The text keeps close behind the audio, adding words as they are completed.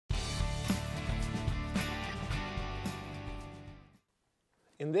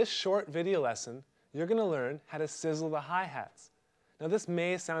In this short video lesson, you're going to learn how to sizzle the hi-hats. Now this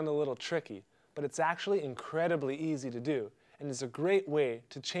may sound a little tricky, but it's actually incredibly easy to do and is a great way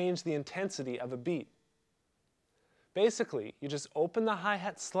to change the intensity of a beat. Basically, you just open the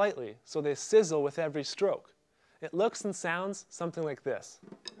hi-hat slightly so they sizzle with every stroke. It looks and sounds something like this.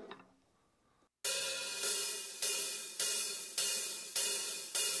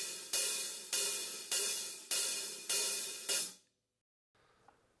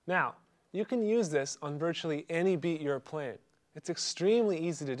 Now, you can use this on virtually any beat you're playing. It's extremely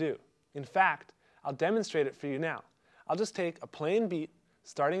easy to do. In fact, I'll demonstrate it for you now. I'll just take a plain beat,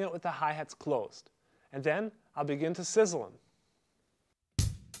 starting out with the hi-hats closed, and then I'll begin to sizzle them.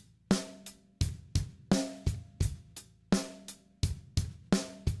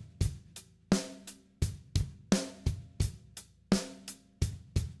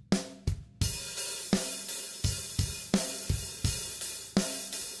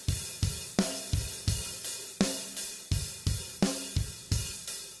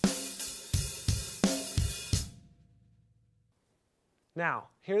 Now,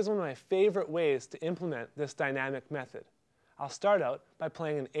 here's one of my favorite ways to implement this dynamic method. I'll start out by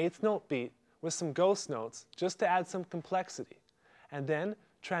playing an eighth note beat with some ghost notes just to add some complexity, and then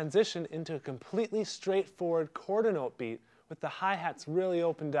transition into a completely straightforward quarter note beat with the hi-hats really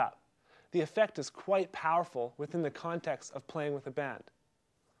opened up. The effect is quite powerful within the context of playing with a band.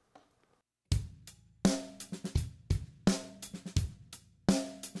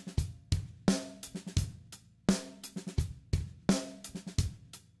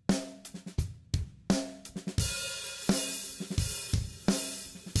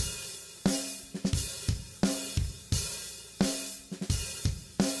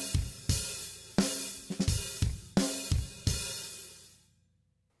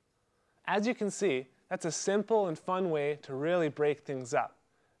 As you can see, that's a simple and fun way to really break things up.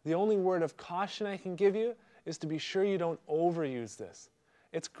 The only word of caution I can give you is to be sure you don't overuse this.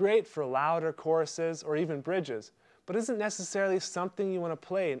 It's great for louder choruses or even bridges, but isn't necessarily something you want to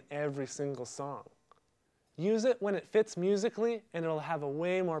play in every single song. Use it when it fits musically and it'll have a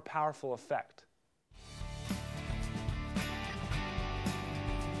way more powerful effect.